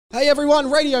Hey everyone,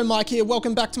 Radio Mike here,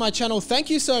 welcome back to my channel. Thank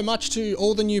you so much to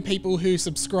all the new people who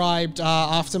subscribed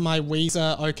after my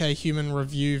Weezer OK Human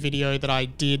review video that I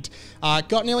did.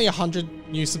 Got nearly 100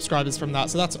 new subscribers from that,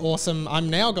 so that's awesome. I'm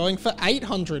now going for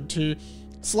 800 to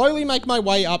slowly make my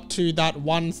way up to that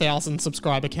 1,000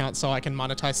 subscriber count so I can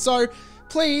monetize. So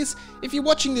please, if you're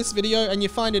watching this video and you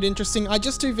find it interesting, I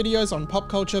just do videos on pop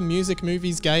culture, music,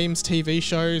 movies, games, TV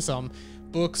shows,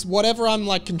 books, whatever I'm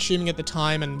like consuming at the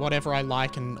time and whatever I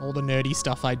like and all the nerdy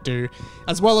stuff I do,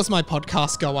 as well as my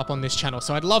podcasts go up on this channel.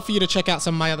 So I'd love for you to check out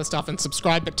some of my other stuff and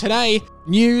subscribe. But today,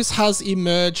 news has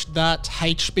emerged that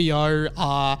HBO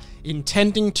are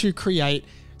intending to create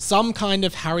some kind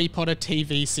of Harry Potter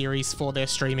TV series for their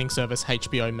streaming service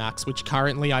HBO Max, which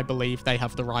currently I believe they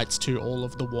have the rights to all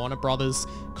of the Warner Brothers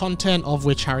content, of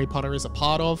which Harry Potter is a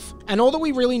part of. And all that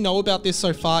we really know about this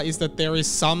so far is that there is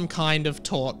some kind of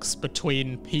talks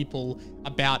between people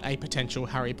about a potential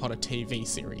Harry Potter TV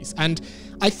series. And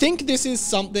I think this is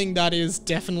something that is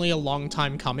definitely a long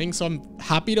time coming, so I'm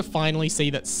happy to finally see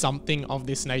that something of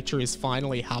this nature is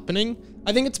finally happening.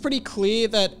 I think it's pretty clear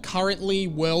that currently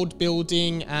world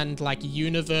building and like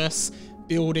universe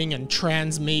building and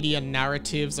transmedia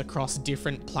narratives across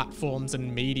different platforms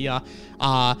and media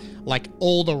are like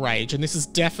all the rage. And this is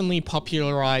definitely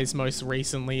popularized most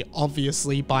recently,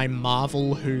 obviously, by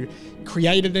Marvel, who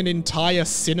created an entire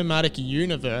cinematic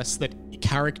universe that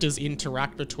characters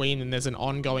interact between, and there's an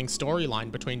ongoing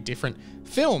storyline between different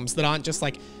films that aren't just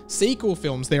like sequel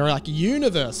films, they're like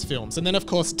universe films. And then of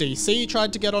course DC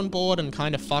tried to get on board and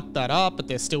kind of fucked that up, but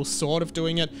they're still sort of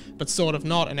doing it, but sort of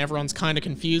not, and everyone's kind of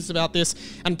confused about this.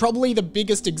 And probably the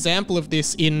biggest example of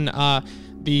this in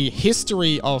the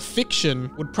history of fiction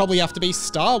would probably have to be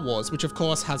Star Wars, which of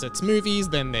course has its movies,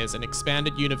 then there's an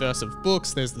expanded universe of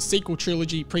books, there's the sequel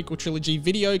trilogy, prequel trilogy,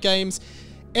 video games,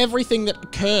 everything that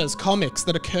occurs, comics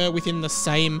that occur within the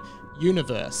same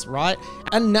universe, right?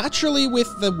 And naturally,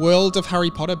 with the world of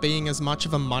Harry Potter being as much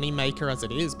of a moneymaker as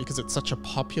it is, because it's such a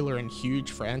popular and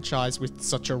huge franchise with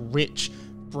such a rich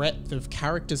breadth of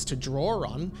characters to draw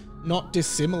on, not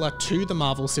dissimilar to the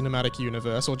Marvel Cinematic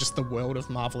Universe or just the world of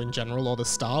Marvel in general or the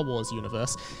Star Wars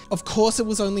universe. Of course, it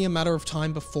was only a matter of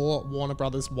time before Warner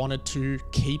Brothers wanted to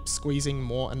keep squeezing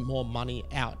more and more money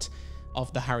out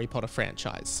of the Harry Potter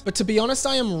franchise. But to be honest,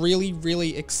 I am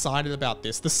really excited about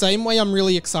this. The same way I'm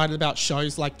really excited about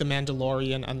shows like The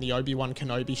Mandalorian and the Obi-Wan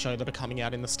Kenobi show that are coming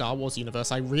out in the Star Wars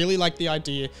universe. I really like the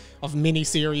idea of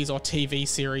miniseries or TV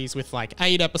series with like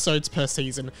 8 episodes per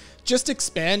season, just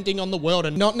expanding on the world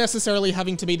and not necessarily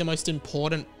having to be the most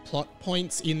important plot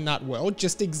points in that world,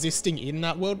 just existing in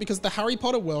that world, because the Harry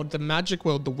Potter world, the magic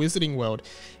world, the wizarding world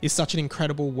is such an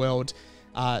incredible world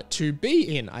to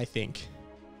be in, I think.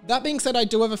 That being said, I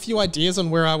do have a few ideas on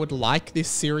where I would like this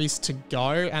series to go,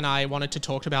 and I wanted to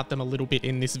talk about them a little bit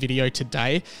in this video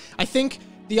today. I think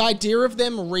the idea of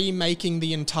them remaking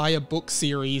the entire book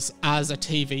series as a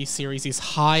TV series is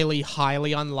highly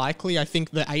unlikely. I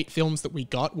think the 8 films that we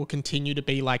got will continue to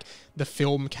be like the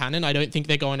film canon. I don't think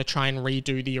they're going to try and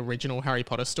redo the original Harry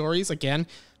Potter stories. Again,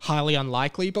 highly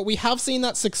unlikely, but we have seen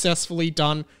that successfully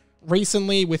done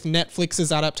recently with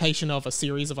Netflix's adaptation of A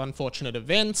Series of Unfortunate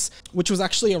Events, which was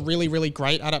actually a really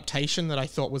great adaptation that I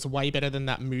thought was way better than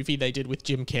that movie they did with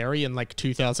Jim Carrey in like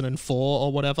 2004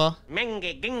 or whatever.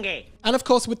 And of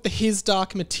course with the His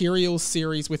Dark Materials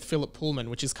series with Philip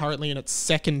Pullman, which is currently in its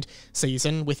 2nd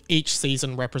season, with each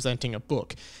season representing a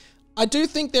book. I do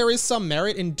think there is some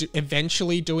merit in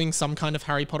eventually doing some kind of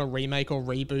Harry Potter remake or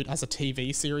reboot as a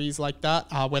TV series like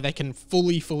that, where they can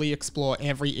fully explore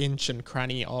every inch and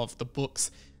cranny of the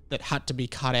books that had to be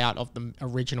cut out of the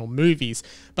original movies.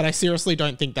 But I seriously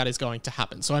don't think that is going to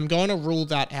happen, so I'm going to rule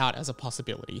that out as a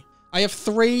possibility. I have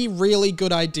 3 really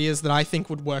good ideas that I think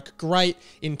would work great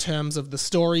in terms of the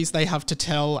stories they have to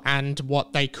tell and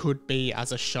what they could be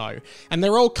as a show. And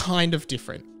they're all kind of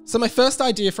different. So my first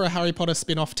idea for a Harry Potter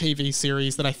spin-off TV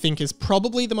series that I think is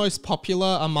probably the most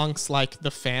popular amongst like the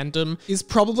fandom is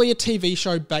probably a TV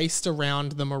show based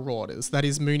around the Marauders. That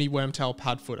is Moony, Wormtail,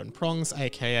 Padfoot and Prongs,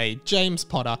 aka James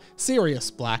Potter,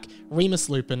 Sirius Black, Remus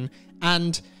Lupin,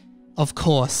 and of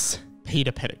course,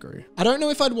 Peter Pettigrew. I don't know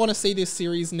if I'd want to see this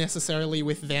series necessarily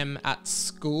with them at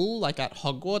school, like at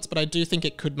Hogwarts, but I do think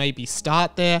it could maybe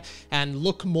start there and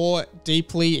look more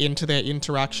deeply into their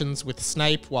interactions with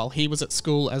Snape while he was at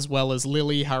school, as well as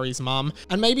Lily, Harry's mum,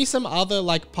 and maybe some other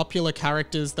like popular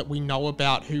characters that we know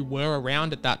about who were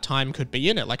around at that time could be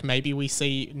in it. Like maybe we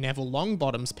see Neville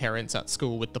Longbottom's parents at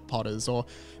school with the Potters, or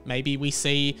maybe we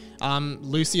see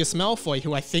Lucius Malfoy,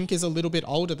 who I think is a little bit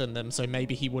older than them, so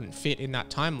maybe he wouldn't fit in that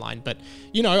timeline, but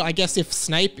you know, I guess if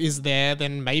Snape is there,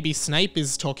 then maybe Snape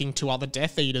is talking to other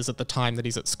Death Eaters at the time that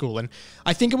he's at school. And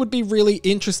I think it would be really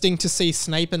interesting to see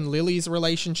Snape and Lily's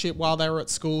relationship while they were at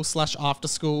school / after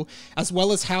school, as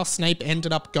well as how Snape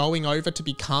ended up going over to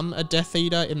become a Death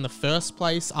Eater in the first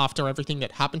place after everything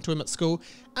that happened to him at school.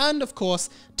 And of course,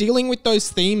 dealing with those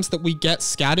themes that we get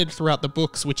scattered throughout the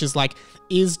books, which is like,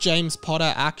 is James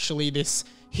Potter actually this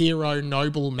hero,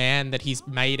 noble man that he's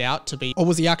made out to be? Or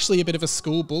was he actually a bit of a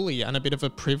school bully and a bit of a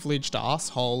privileged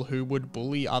asshole who would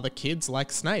bully other kids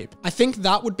like Snape? I think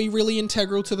that would be really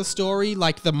integral to the story,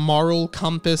 like the moral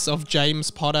compass of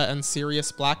James Potter and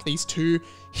Sirius Black, these two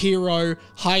hero,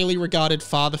 highly regarded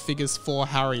father figures for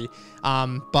Harry,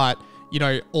 but, you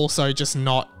know, also just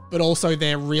not, but also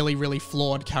they're really, really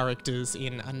flawed characters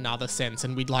in another sense,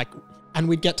 and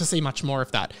we'd get to see much more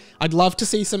of that. I'd love to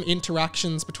see some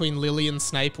interactions between Lily and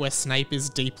Snape where Snape is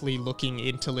deeply looking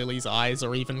into Lily's eyes,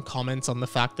 or even comments on the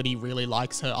fact that he really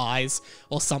likes her eyes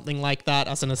or something like that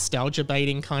as a nostalgia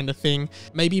baiting kind of thing.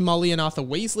 Maybe Molly and Arthur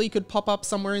Weasley could pop up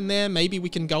somewhere in there. Maybe we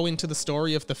can go into the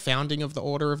story of the founding of the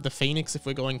Order of the Phoenix if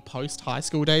we're going post high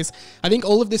school days. I think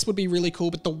all of this would be really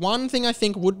cool, but the one thing I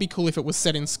think would be cool if it was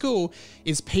set in school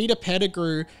is Peter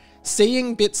Pettigrew,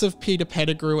 seeing bits of Peter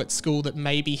Pettigrew at school that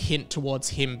maybe hint towards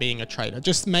him being a traitor.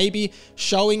 Just maybe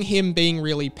showing him being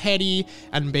really petty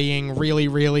and being really,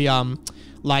 really,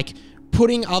 like,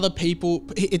 putting other people...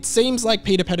 It seems like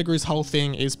Peter Pettigrew's whole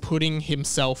thing is putting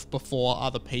himself before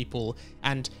other people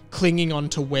and clinging on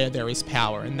to where there is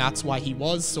power. And that's why he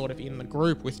was sort of in the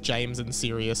group with James and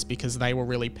Sirius, because they were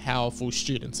really powerful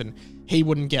students and he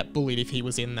wouldn't get bullied if he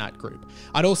was in that group.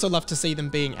 I'd also love to see them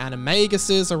being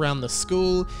animaguses around the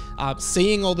school,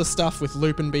 seeing all the stuff with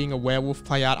Lupin being a werewolf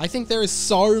play out. I think there is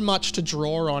so much to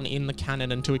draw on in the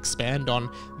canon and to expand on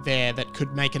there that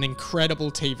could make an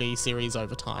incredible TV series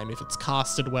over time if it's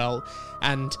casted well.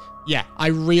 And yeah, I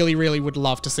really, really would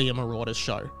love to see a Marauders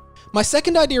show. My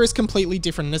second idea is completely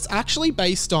different, and it's actually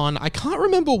based on, I can't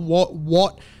remember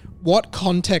what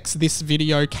context this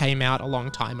video came out a long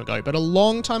time ago, but a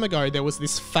long time ago there was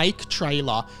this fake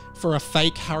trailer for a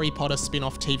fake Harry Potter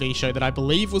spin-off TV show that I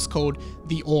believe was called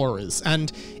The Auras,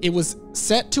 and it was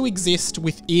set to exist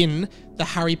within the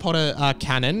Harry Potter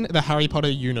canon, the Harry Potter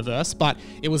universe, but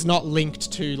it was not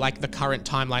linked to like the current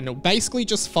timeline. It basically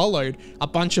just followed a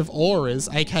bunch of auras,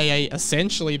 aka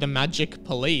essentially the magic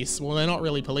police. Well, they're not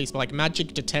really police, but like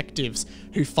magic detectives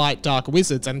who fight dark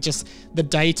wizards, and just the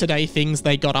day-to-day things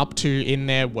they got up to in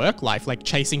their work life, like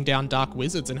chasing down dark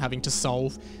wizards and having to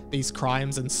solve these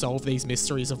crimes and solve these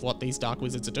mysteries of what these dark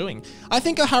wizards are doing. I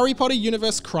think a Harry Potter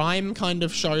universe crime kind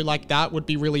of show like that would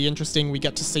be really interesting. We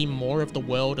get to see more of the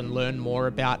world and learn more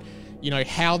about, you know,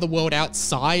 how the world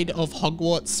outside of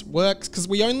Hogwarts works, because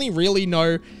we only really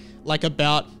know like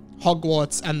about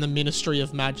Hogwarts and the Ministry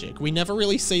of Magic. We never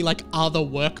really see like other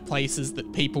workplaces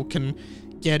that people can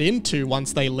get into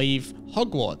once they leave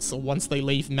Hogwarts or once they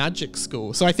leave magic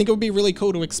school. So I think it would be really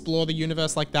cool to explore the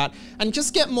universe like that and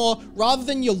just get more, rather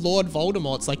than your Lord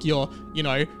Voldemorts, like your, you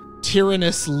know,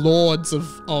 tyrannous lords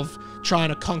of trying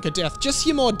to conquer death, just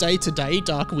your more day-to-day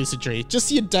dark wizardry,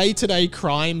 just your day-to-day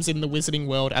crimes in the wizarding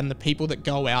world and the people that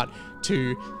go out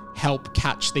to help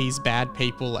catch these bad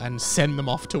people and send them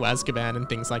off to Azkaban and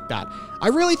things like that. I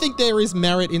really think there is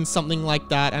merit in something like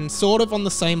that, and sort of on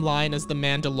the same line as The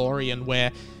Mandalorian,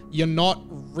 where you're not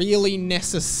really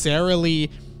necessarily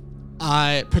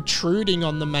protruding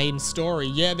on the main story.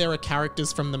 Yeah, there are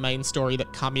characters from the main story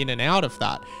that come in and out of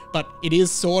that, but it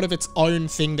is sort of its own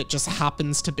thing that just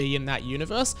happens to be in that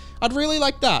universe. I'd really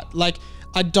like that. Like,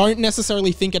 I don't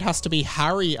necessarily think it has to be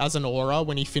Harry as an aura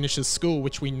when he finishes school,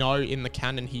 which we know in the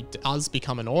canon he does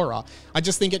become an aura. I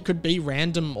just think it could be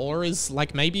random auras,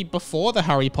 like maybe before the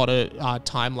Harry Potter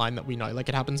timeline that we know. Like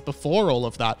it happens before all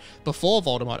of that, before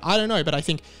Voldemort. I don't know, but I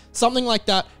think something like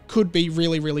that could be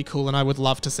really, really cool, and I would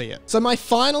love to see it. So my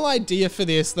final idea for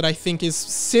this that I think is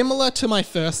similar to my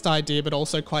first idea, but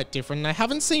also quite different, and I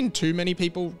haven't seen too many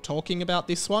people talking about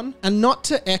this one, and not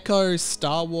to echo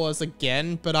Star Wars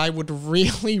again, but I would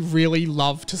really, really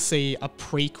love to see a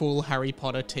prequel Harry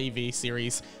Potter TV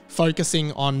series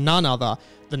focusing on none other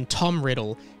than Tom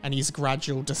Riddle and his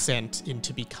gradual descent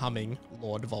into becoming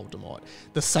Lord Voldemort.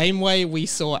 The same way we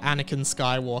saw Anakin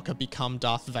Skywalker become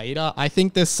Darth Vader, I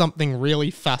think there's something really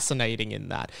fascinating in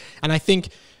that. And I think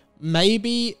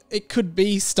maybe it could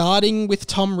be starting with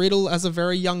Tom Riddle as a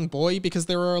very young boy, because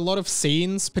there are a lot of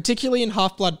scenes, particularly in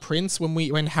Half-Blood Prince,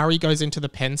 when Harry goes into the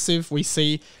pensive, we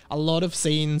see a lot of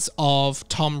scenes of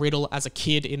Tom Riddle as a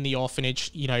kid in the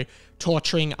orphanage, you know,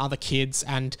 torturing other kids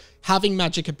and having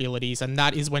magic abilities, and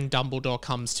that is when Dumbledore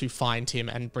comes to find him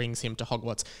and brings him to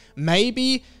Hogwarts.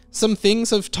 Maybe some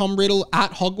things of Tom Riddle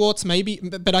at Hogwarts, maybe,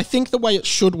 but I think the way it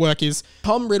should work is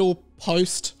Tom Riddle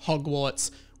post-Hogwarts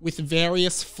with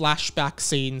various flashback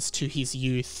scenes to his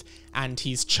youth and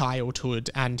his childhood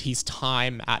and his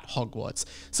time at Hogwarts.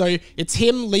 So it's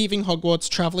him leaving Hogwarts,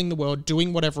 traveling the world,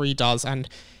 doing whatever he does, and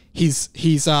he's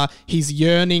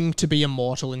yearning to be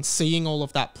immortal and seeing all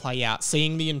of that play out,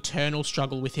 seeing the internal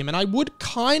struggle with him. And I would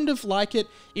kind of like it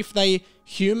if they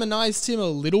humanized him a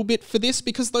little bit for this,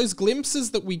 because those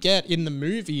glimpses that we get in the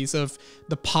movies of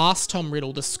the past Tom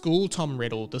Riddle, the school Tom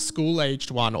Riddle, the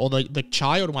school-aged one, or the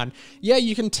child one, yeah,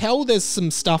 you can tell there's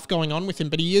some stuff going on with him,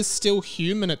 but he is still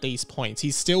human at these points.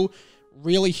 He's still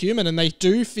really human, and they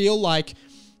do feel like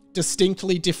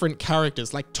distinctly different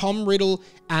characters. Like Tom Riddle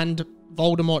and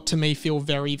Voldemort to me feel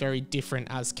very, very different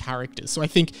as characters. So I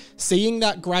think seeing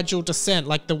that gradual descent,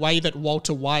 like the way that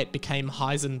Walter White became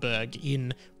Heisenberg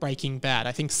in Breaking Bad,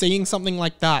 I think seeing something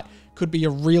like that could be a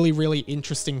really, really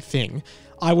interesting thing.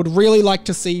 I would really like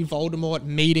to see Voldemort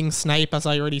meeting Snape, as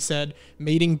I already said,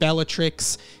 meeting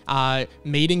Bellatrix,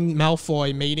 meeting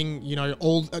Malfoy, meeting, you know,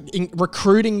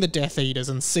 recruiting the Death Eaters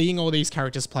and seeing all these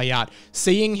characters play out,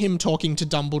 seeing him talking to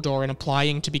Dumbledore and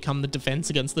applying to become the Defense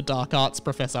Against the Dark Arts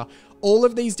professor. All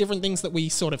of these different things that we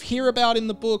sort of hear about in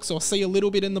the books or see a little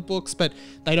bit in the books, but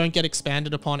they don't get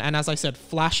expanded upon. And as I said,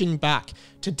 flashing back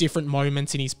to different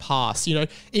moments in his past. You know,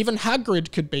 even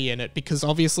Hagrid could be in it, because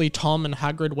obviously Tom and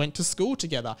Hagrid went to school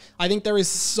together. I think there is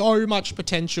so much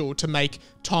potential to make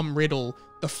Tom Riddle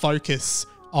the focus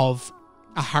of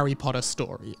a Harry Potter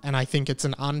story. And I think it's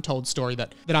an untold story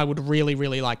that I would really,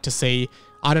 really like to see.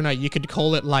 I don't know, you could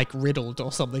call it like Riddled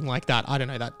or something like that. I don't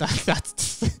know,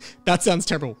 that sounds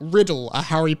terrible. Riddle, a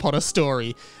Harry Potter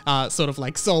story, sort of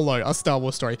like Solo, a Star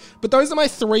Wars story. But those are my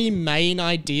three main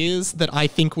ideas that I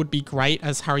think would be great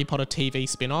as Harry Potter TV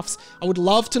spin-offs. I would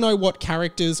love to know what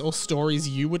characters or stories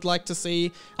you would like to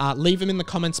see. Leave them in the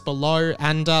comments below,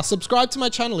 and subscribe to my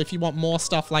channel if you want more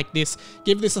stuff like this.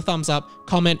 Give this a thumbs up,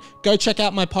 comment, go check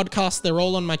out my podcasts. They're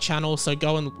all on my channel, so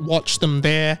go and watch them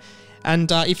there.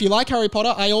 And if you like Harry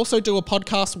Potter, I also do a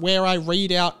podcast where I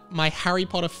read out my Harry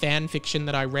Potter fan fiction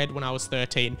that I read when I was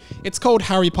 13. It's called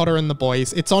Harry Potter and the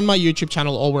Boys. It's on my YouTube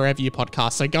channel or wherever you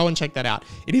podcast, so go and check that out.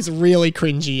 It is really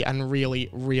cringy and really,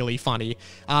 really funny.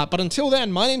 But until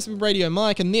then, my name's been Radio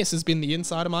Mike, and this has been The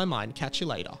Inside of My Mind. Catch you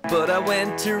later. But I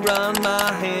went to run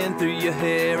my hand through your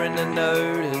hair and I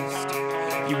noticed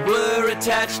you were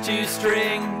attached to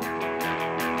string.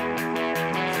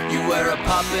 You were a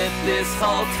puppet this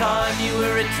whole time, you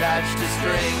were attached to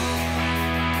string.